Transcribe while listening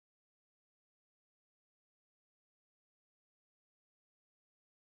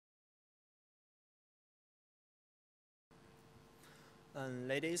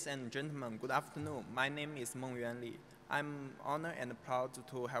Ladies and gentlemen, good afternoon. My name is Mengyuan. I'm honored and proud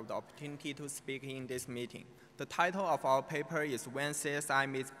to have the opportunity to speak in this meeting. The title of our paper is When CSI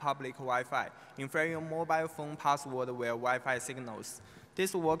Meets Public Wi-Fi, Inferring Mobile Phone Password via Wi-Fi Signals.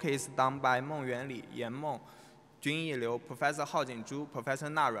 This work is done by Mengyuan, Yan Meng, Junyi Liu, Professor Haojin, Professor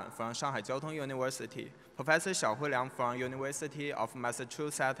Ruan from Shanghai Jiao University, Professor Xiaohui Liang from University of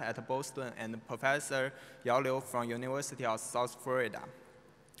Massachusetts at Boston, and Professor Yao Liu from University of South Florida.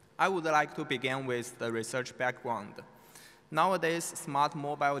 I would like to begin with the research background. Nowadays, smart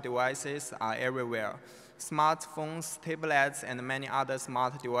mobile devices are everywhere. Smartphones, tablets, and many other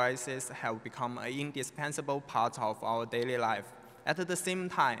smart devices have become an indispensable part of our daily life. At the same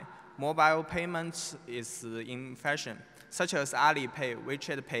time, mobile payments is in fashion, such as Alipay,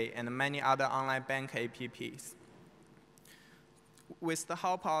 WeChat Pay, and many other online bank apps. With the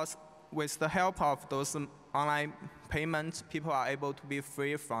help of those online payments, people are able to be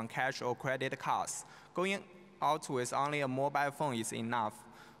free from cash or credit cards. Going out with only a mobile phone is enough.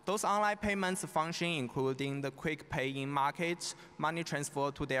 Those online payments function including the quick pay in market, money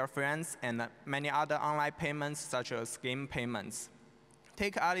transfer to their friends, and many other online payments such as game payments.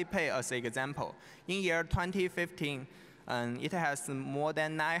 Take Alipay as an example. In year 2015, it has more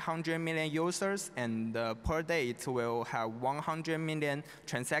than 900 million users, and per day it will have 100 million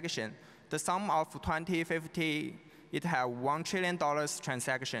transactions. The sum of 2050, it has $1 trillion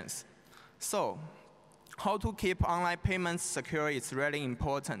transactions. So, how to keep online payments secure is really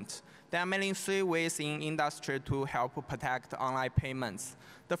important. There are mainly three ways in industry to help protect online payments.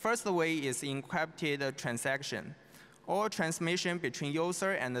 The first way is encrypted transaction. All transmission between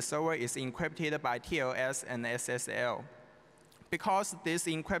user and the server is encrypted by TLS and SSL. Because this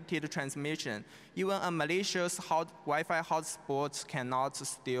encrypted transmission, even a malicious Wi-Fi hotspot cannot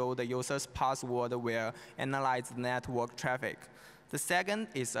steal the user's password via analyzed network traffic. The second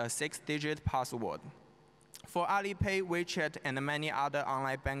is a 6-digit password. For Alipay, WeChat, and many other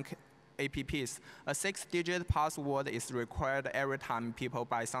online bank apps, a 6-digit password is required every time people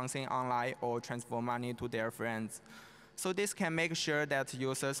buy something online or transfer money to their friends. So this can make sure that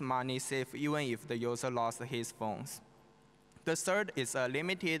users' money is safe even if the user lost his phones. The third is a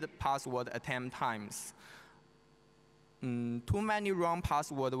limited password attempt times. Too many wrong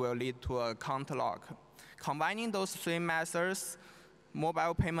passwords will lead to a account lock. Combining those three methods,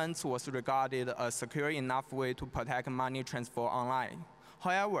 mobile payments was regarded as secure enough way to protect money transfer online.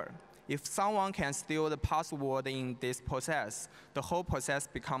 However, if someone can steal the password in this process, the whole process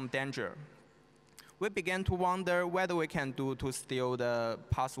becomes dangerous. We began to wonder what we can do to steal the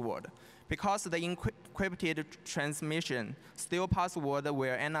password. Because the encrypted transmission, steal password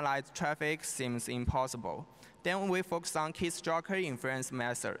will analyze traffic seems impossible. Then we focus on keystroke inference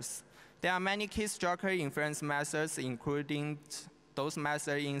methods. There are many keystroke inference methods, including those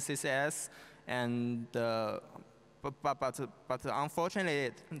methods in CCS, and but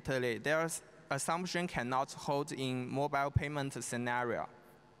unfortunately, their assumption cannot hold in mobile payment scenario.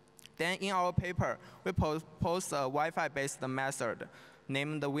 Then in our paper, we propose a Wi-Fi-based method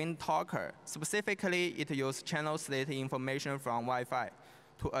named the WindTalker. Specifically, it uses channel state information from Wi-Fi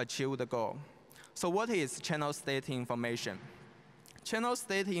to achieve the goal. So what is channel state information? Channel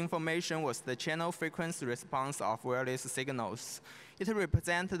state information was the channel frequency response of wireless signals. It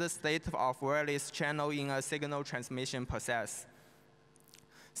represents the state of wireless channel in a signal transmission process.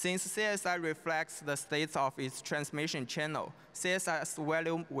 Since CSI reflects the state of its transmission channel, CSI's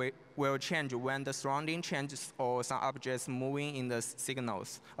value will change when the surrounding changes or some objects moving in the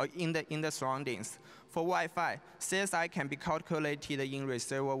signals or in the surroundings. For Wi-Fi, CSI can be calculated in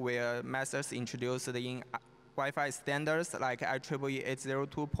receiver via methods introduced in Wi-Fi standards like IEEE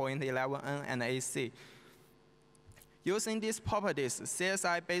 802.11n and AC. Using these properties,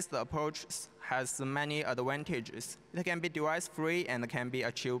 CSI-based approach has many advantages. It can be device-free and can be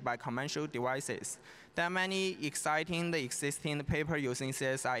achieved by commercial devices. There are many exciting existing papers using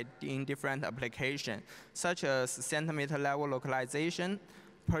CSI in different applications, such as centimeter-level localization,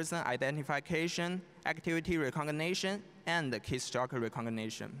 person identification, activity recognition, and keystroke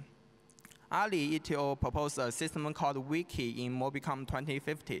recognition. Ali et al. Proposed a system called Wiki in Mobicom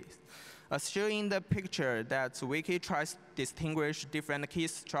 2050. As shown in the picture, that Wiki tries to distinguish different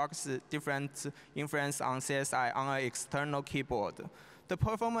keystrokes, different inference on CSI on an external keyboard. The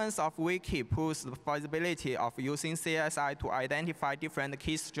performance of Wiki proves the feasibility of using CSI to identify different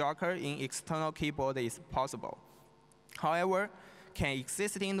keystrokes in external keyboard is possible. However, can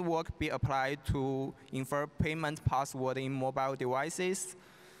existing work be applied to infer payment password in mobile devices?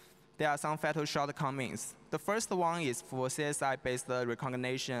 there are some fatal shortcomings. The first one is for CSI-based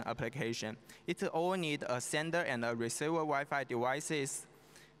recognition application. It all needs a sender and a receiver Wi-Fi devices,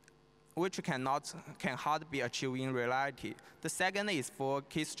 which can hardly be achieved in reality. The second is for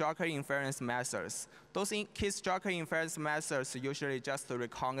keystroke inference methods. Those keystroke inference methods usually just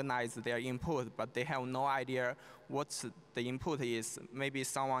recognize their input, but they have no idea what the input is. Maybe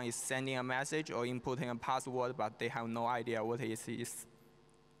someone is sending a message or inputting a password, but they have no idea what it is.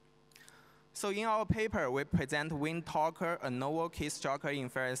 So in our paper, we present WinTalker, a novel keystroke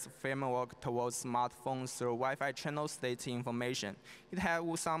inference framework towards smartphones through Wi-Fi channel state information. It has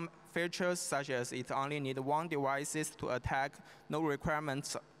some features such as it only needs one device to attack, no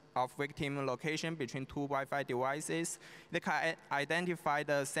requirements of victim location between two Wi-Fi devices. It can identify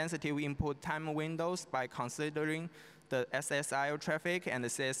the sensitive input time windows by considering the SSIO traffic and the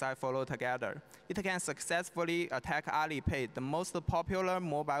CSI follow together. It can successfully attack Alipay, the most popular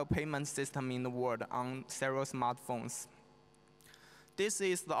mobile payment system in the world, on several smartphones. This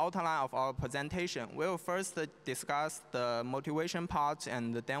is the outline of our presentation. We will first discuss the motivation part,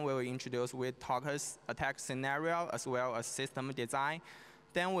 and then we will introduce WinTalker's attack scenario as well as system design.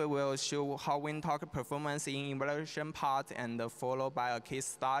 Then we will show how WinTalker performance in evaluation part, and followed by a case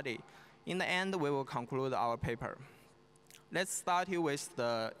study. In the end, we will conclude our paper. Let's start with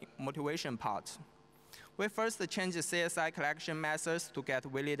the motivation part. We first change the CSI collection methods to get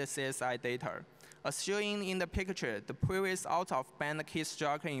valid CSI data. As shown in the picture, the previous out-of-band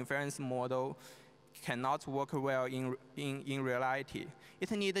keystroke inference model cannot work well in reality. It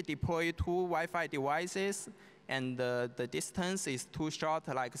needs to deploy two Wi-Fi devices, and the distance is too short,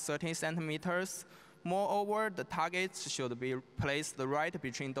 like 13 centimeters. Moreover, the targets should be placed right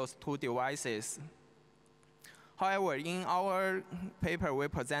between those two devices. However, in our paper, we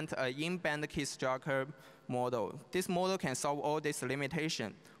present an in-band keystroke model. This model can solve all these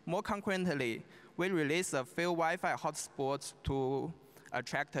limitations. More concretely, we release a few Wi-Fi hotspots to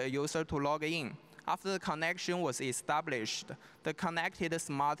attract a user to log in. After the connection was established, the connected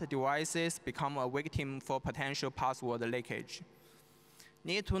smart devices become a victim for potential password leakage.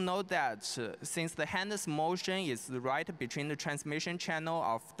 Need to note that since the hand's motion is right between the transmission channel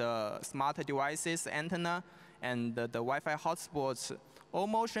of the smart device's antenna and the Wi-Fi hotspots, all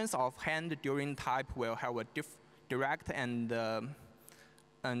motions of hand during type will have a direct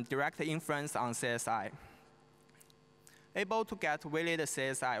influence on CSI. Able to get valid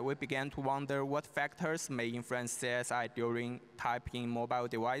CSI, we began to wonder what factors may influence CSI during type in mobile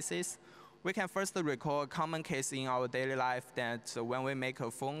devices. We can first recall a common case in our daily life that when we make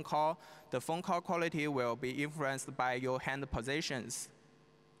a phone call, the phone call quality will be influenced by your hand positions.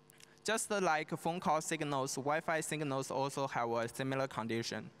 Just like phone call signals, Wi-Fi signals also have a similar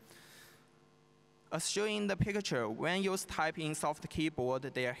condition. As shown in the picture, when users type in soft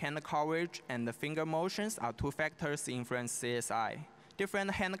keyboard, their hand coverage and the finger motions are two factors influence CSI.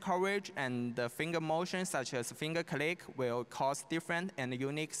 Different hand coverage and the finger motion, such as finger click, will cause different and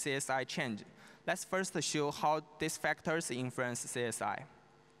unique CSI change. Let's first show how these factors influence CSI.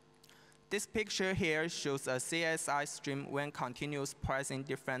 This picture here shows a CSI stream when continuous pressing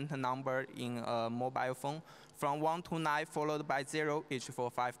different number in a mobile phone from 1 to 9 followed by 0 each for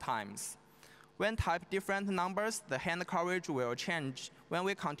 5 times. When type different numbers, the hand coverage will change. When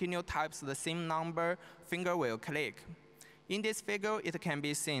we continue types the same number, finger will click. In this figure, it can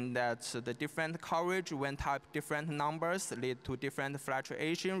be seen that the different coverage when type different numbers lead to different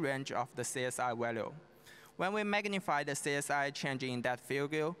fluctuation range of the CSI value. When we magnify the CSI change in that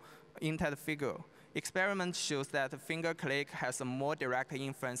figure, experiment shows that finger click has a more direct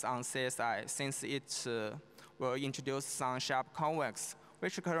influence on CSI since it will introduce some sharp convex,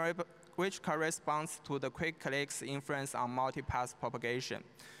 which corresponds to the quick click's influence on multipath propagation.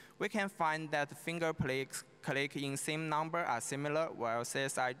 We can find that finger click in same number are similar, while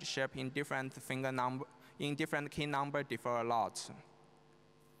CSI shape in different key number differ a lot.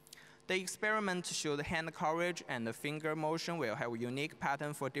 The experiment showed hand coverage and the finger motion will have a unique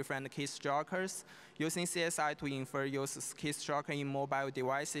pattern for different keystrokers. Using CSI to infer users' keystroke in mobile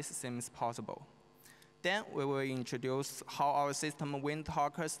devices seems possible. Then we will introduce how our system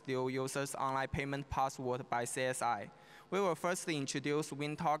WinTalker steals users' online payment password by CSI. We will first introduce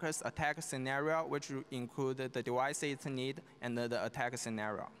WinTalker's attack scenario, which include the device it needs and the attack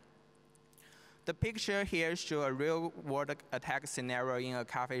scenario. The picture here shows a real-world attack scenario in a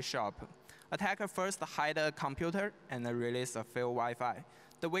cafe shop. Attacker first hide a computer and release a failed Wi-Fi.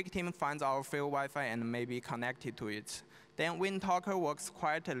 The victim finds our failed Wi-Fi and may be connected to it. Then WinTalker works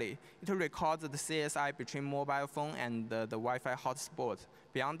quietly. It records the CSI between mobile phone and the Wi-Fi hotspot.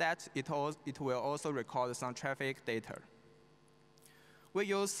 Beyond that, it will also record some traffic data. We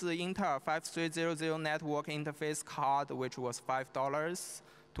use the Intel 5300 network interface card, which was $5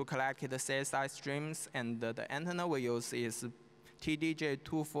 to collect the CSI streams, and the antenna we use is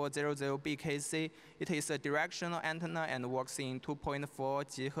TDJ2400BKC. It is a directional antenna and works in 2.4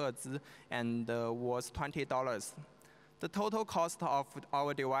 GHz and was $20. The total cost of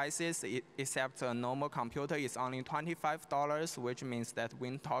our devices, except a normal computer, is only $25, which means that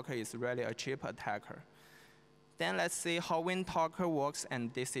WindTalker is really a cheap attacker. Then let's see how WindTalker works,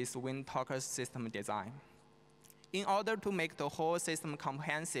 and this is WindTalker's system design. In order to make the whole system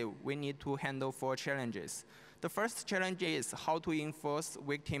comprehensive, we need to handle 4 challenges. The first challenge is how to enforce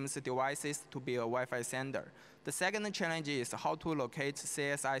victims' devices to be a Wi-Fi sender. The second challenge is how to locate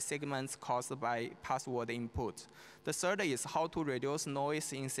CSI segments caused by password input. The third is how to reduce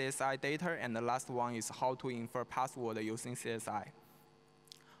noise in CSI data, and the last one is how to infer password using CSI.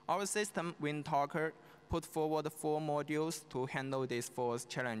 Our system, WindTalker, put forward 4 modules to handle these 4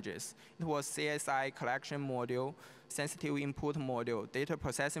 challenges. It was CSI collection module, sensitive input module, data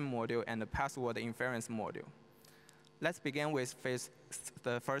processing module, and the password inference module. Let's begin with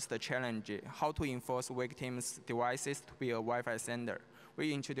the first challenge, how to enforce victims' devices to be a Wi-Fi sender.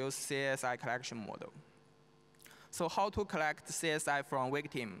 We introduced CSI collection model. So how to collect CSI from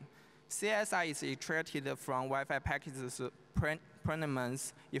victim? CSI is extracted from Wi-Fi packets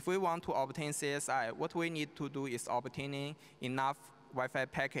predominance. If we want to obtain CSI, what we need to do is obtaining enough Wi-Fi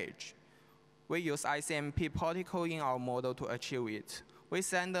package. We use ICMP protocol in our model to achieve it. We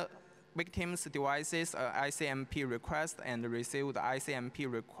send the victims' devices an ICMP request and receive the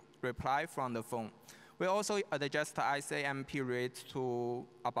ICMP reply from the phone. We also adjust the ICMP rate to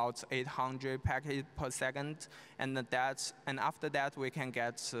about 800 packets per second, and after that we can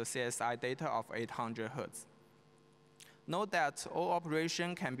get CSI data of 800 Hz. Note that all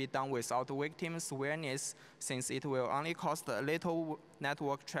operation can be done without the victim's awareness, since it will only cost a little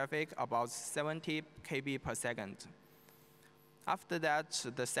network traffic, about 70 KB per second. After that,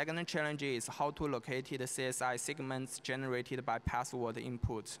 the second challenge is how to locate the CSI segments generated by password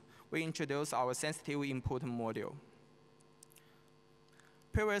input. We introduce our sensitive input module.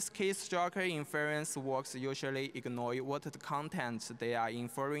 Previous keystroker inference works usually ignore what the content they are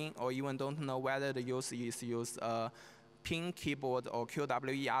inferring, or even don't know whether the user is used a PIN keyboard or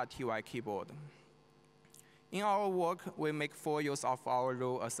QWERTY keyboard. In our work, we make full use of our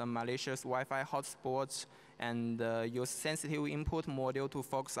role as a malicious Wi-Fi hotspot and use sensitive input module to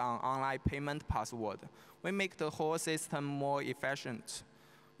focus on online payment password. We make the whole system more efficient.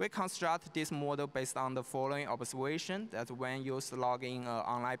 We construct this model based on the following observation, that when users log in an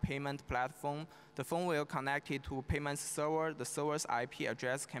online payment platform, the phone will connect it to payment server. The server's IP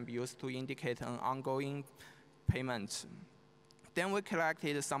address can be used to indicate an ongoing payment. Then we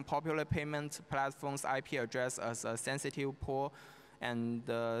collected some popular payment platforms' IP address as a sensitive pool and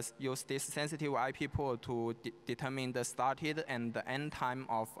use this sensitive IP pool to determine the started and the end time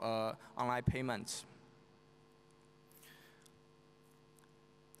of online payment.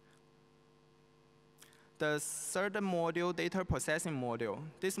 The third module, data processing module.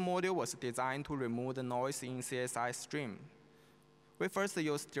 This module was designed to remove the noise in CSI stream. We first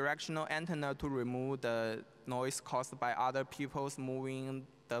used directional antenna to remove the noise caused by other people's moving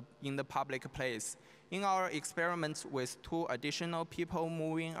in the public place. In our experiments with 2 additional people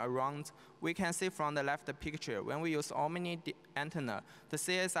moving around, we can see from the left picture, when we use omni antenna, the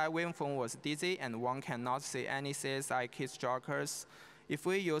CSI waveform was dizzy and one cannot see any CSI keystrokers. If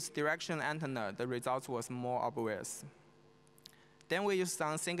we use directional antenna, the result was more obvious. Then we use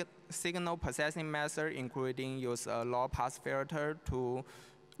some signal processing method, including use a low pass filter to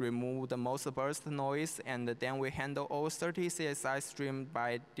remove the most burst noise, and then we handle all 30 CSI streams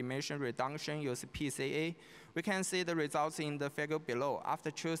by dimension reduction using PCA. We can see the results in the figure below. After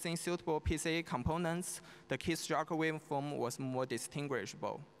choosing suitable PCA components, the keystroke waveform was more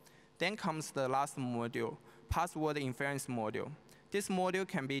distinguishable. Then comes the last module, password inference module. This module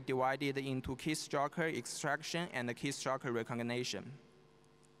can be divided into keystroker extraction and keystroker recognition.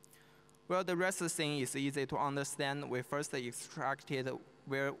 Well, the rest of the thing is easy to understand. We first extracted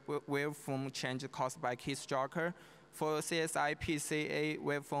waveform change caused by keystroker. For CSI PCA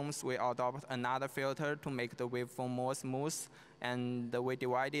waveforms, we adopt another filter to make the waveform more smooth. And we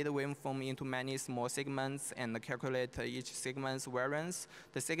divided the waveform into many small segments and calculate each segment's variance.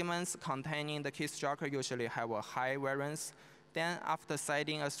 The segments containing the keystroker usually have a high variance. Then after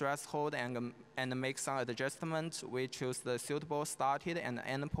setting a threshold and make some adjustments, we choose the suitable started and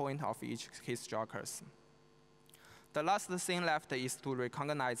end point of each keystrokers. The last thing left is to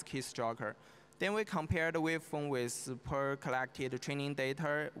recognize keystroker. Then we compare the waveform with per collected training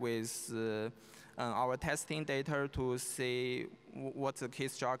data with our testing data to see what the key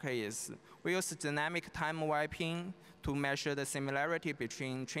structure is. We use dynamic time wiping to measure the similarity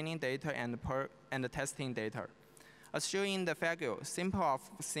between training data and the testing data. As shown in the figure, simple of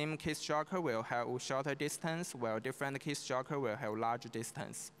same key structure will have shorter distance, while different key structure will have larger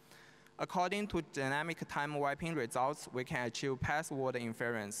distance. According to dynamic time wiping results, we can achieve password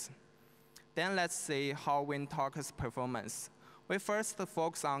inference. Then let's see how WindTalker's performance. We first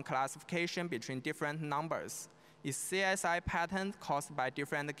focus on classification between different numbers. Is CSI pattern caused by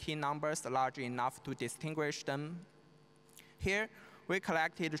different key numbers large enough to distinguish them? Here, we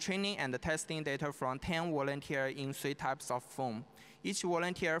collected training and testing data from 10 volunteers in 3 types of form. Each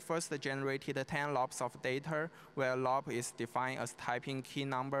volunteer first generated 10 lobs of data, where lob is defined as typing key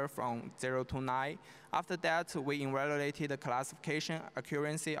number from 0 to 9. After that, we evaluated the classification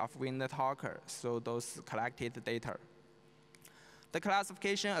accuracy of WindTalker, so those collected data. The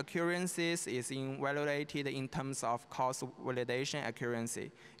classification accuracies is evaluated in terms of cross validation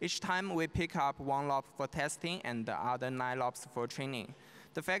accuracy. Each time we pick up 1 lob for testing and the other 9 lobs for training.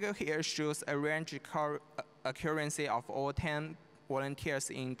 The figure here shows a range accuracy of all 10 volunteers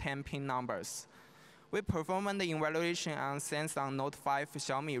in 10 pin numbers. We performed the evaluation on Samsung Note 5,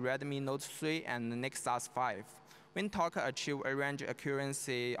 Xiaomi Redmi Note 3, and Nexus 5. WindTalker achieved a range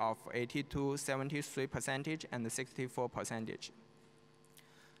accuracy of 80 to 73% and 64%.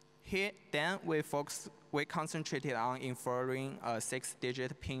 Here, then we concentrated on inferring a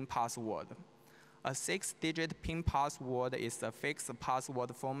 6-digit PIN password. A 6-digit PIN password is a fixed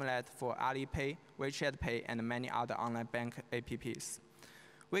password format for Alipay, WeChat Pay, and many other online bank apps.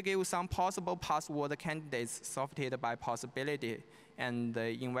 We give some possible password candidates sorted by possibility and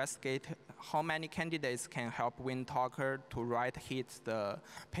investigate how many candidates can help WindTalker to hit the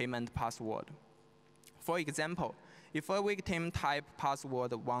payment password. For example, if a victim type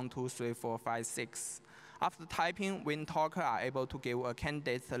password 123456, after typing, WindTalker are able to give a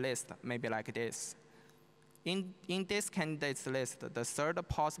candidates list, maybe like this. In this candidates list, the 3rd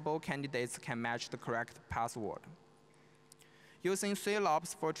possible candidates can match the correct password. Using 3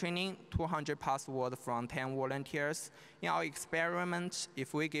 lobs for training 200 passwords from 10 volunteers, in our experiment,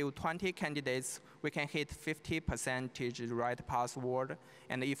 if we give 20 candidates, we can hit 50% right password,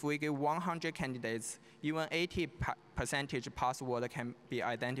 and if we give 100 candidates, even 80% password can be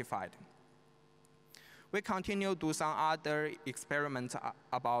identified. We continue to do some other experiments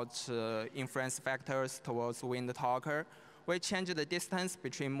about inference factors towards WindTalker. We change the distance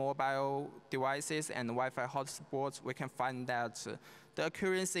between mobile devices and Wi-Fi hotspots. We can find that the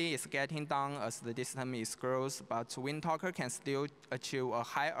accuracy is getting down as the distance grows, but WindTalker can still achieve a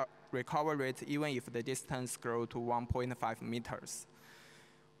high recovery rate even if the distance grows to 1.5 meters.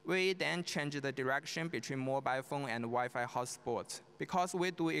 We then change the direction between mobile phone and Wi-Fi hotspots. Because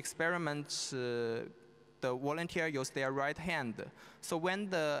we do experiments, the volunteer used their right hand. So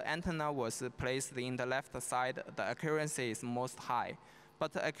when the antenna was placed in the left side, the accuracy is most high.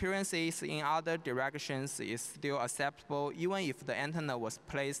 But the accuracies in other directions is still acceptable, even if the antenna was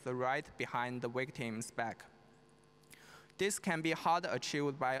placed right behind the victim's back. This can be hard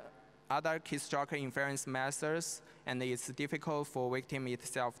achieved by other key structure inference methods, and it's difficult for victim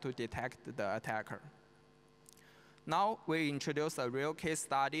itself to detect the attacker. Now we introduce a real case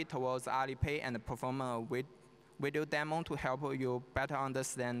study towards Alipay and perform a video demo to help you better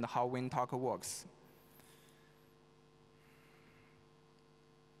understand how WindTalker works.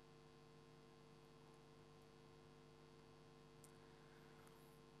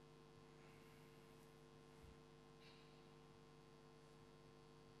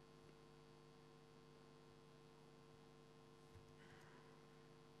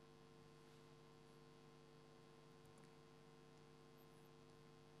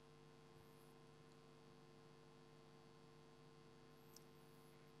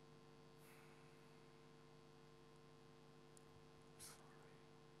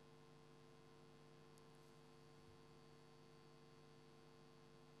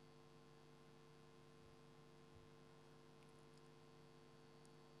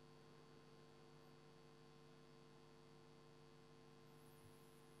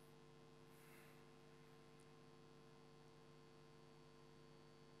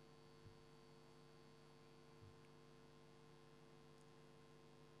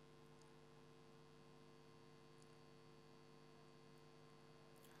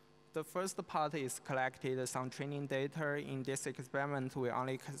 The first part is collected some training data. In this experiment, we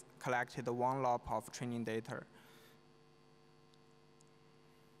only collected 1 lob of training data.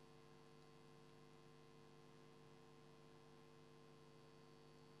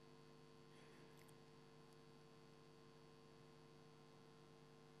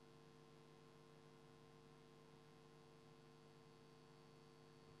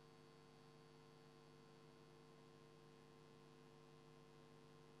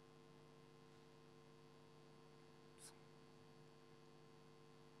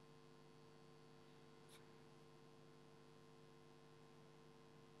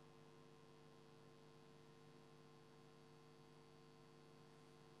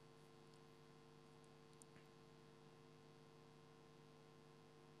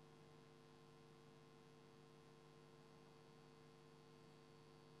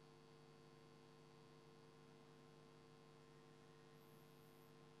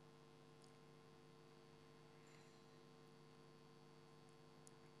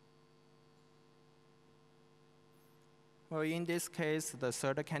 Well, in this case, the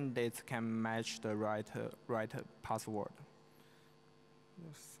third candidate can match the right password.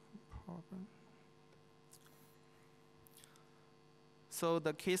 Yes, problem. So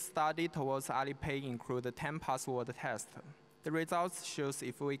the case study towards Alipay include 10 password tests. The results shows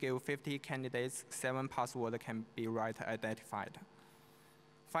if we give 50 candidates, 7 passwords can be right identified.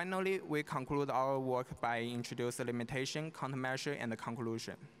 Finally, we conclude our work by introducing limitation, countermeasure, and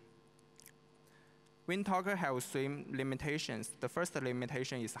conclusion. WinTalker has 3 limitations. The first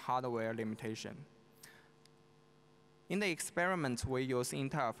limitation is hardware limitation. In the experiment, we use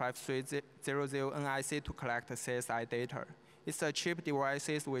Intel 5300 NIC to collect CSI data. It's a cheap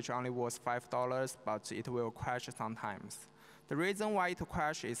device which only worth $5, but it will crash sometimes. The reason why it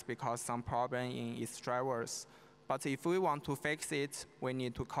crashes is because some problem in its drivers. But if we want to fix it, we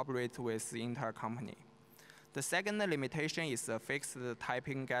need to cooperate with the Intel company. The second limitation is a fixed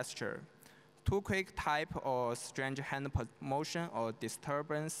typing gesture. Too quick type or strange hand motion or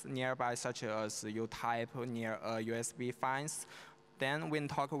disturbance nearby, such as you type near a USB fans, then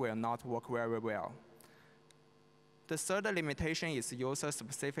WinTalker will not work very well. The third limitation is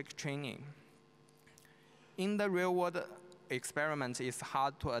user-specific training. In the real-world experiment, it's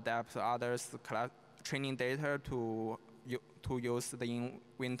hard to adapt others' training data to use the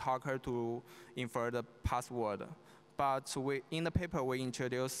WinTalker to infer the password. But in the paper, we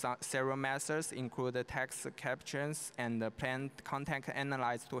introduced several methods, including text captions and plain content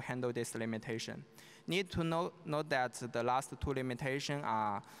analysis to handle this limitation. Need to note that the last 2 limitations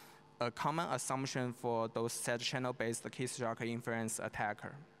are a common assumption for those set channel-based keystroke inference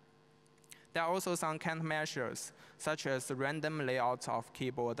attacker. There are also some countermeasures, such as random layout of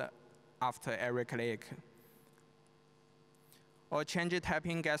keyboard after every click, or change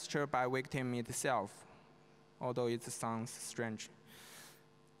typing gesture by victim itself, although it sounds strange.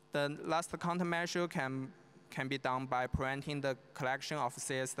 The last countermeasure can be done by preventing the collection of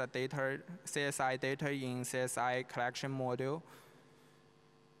CSI data in CSI collection module.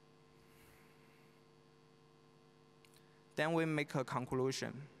 Then we make a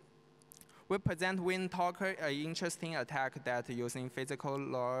conclusion. We present WinTalker an interesting attack that using physical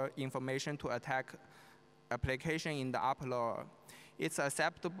layer information to attack application in the upper layer. It's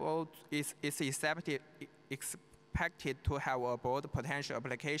expected to have a broad potential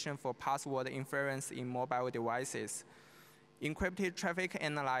application for password inference in mobile devices. Encrypted traffic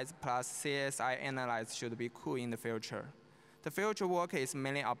analysis plus CSI analysis should be cool in the future. The future work is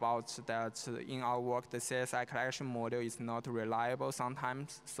mainly about that in our work, the CSI collection model is not reliable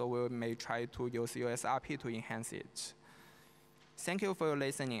sometimes, so we may try to use USRP to enhance it. Thank you for your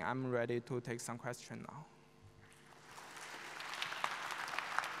listening. I'm ready to take some questions now.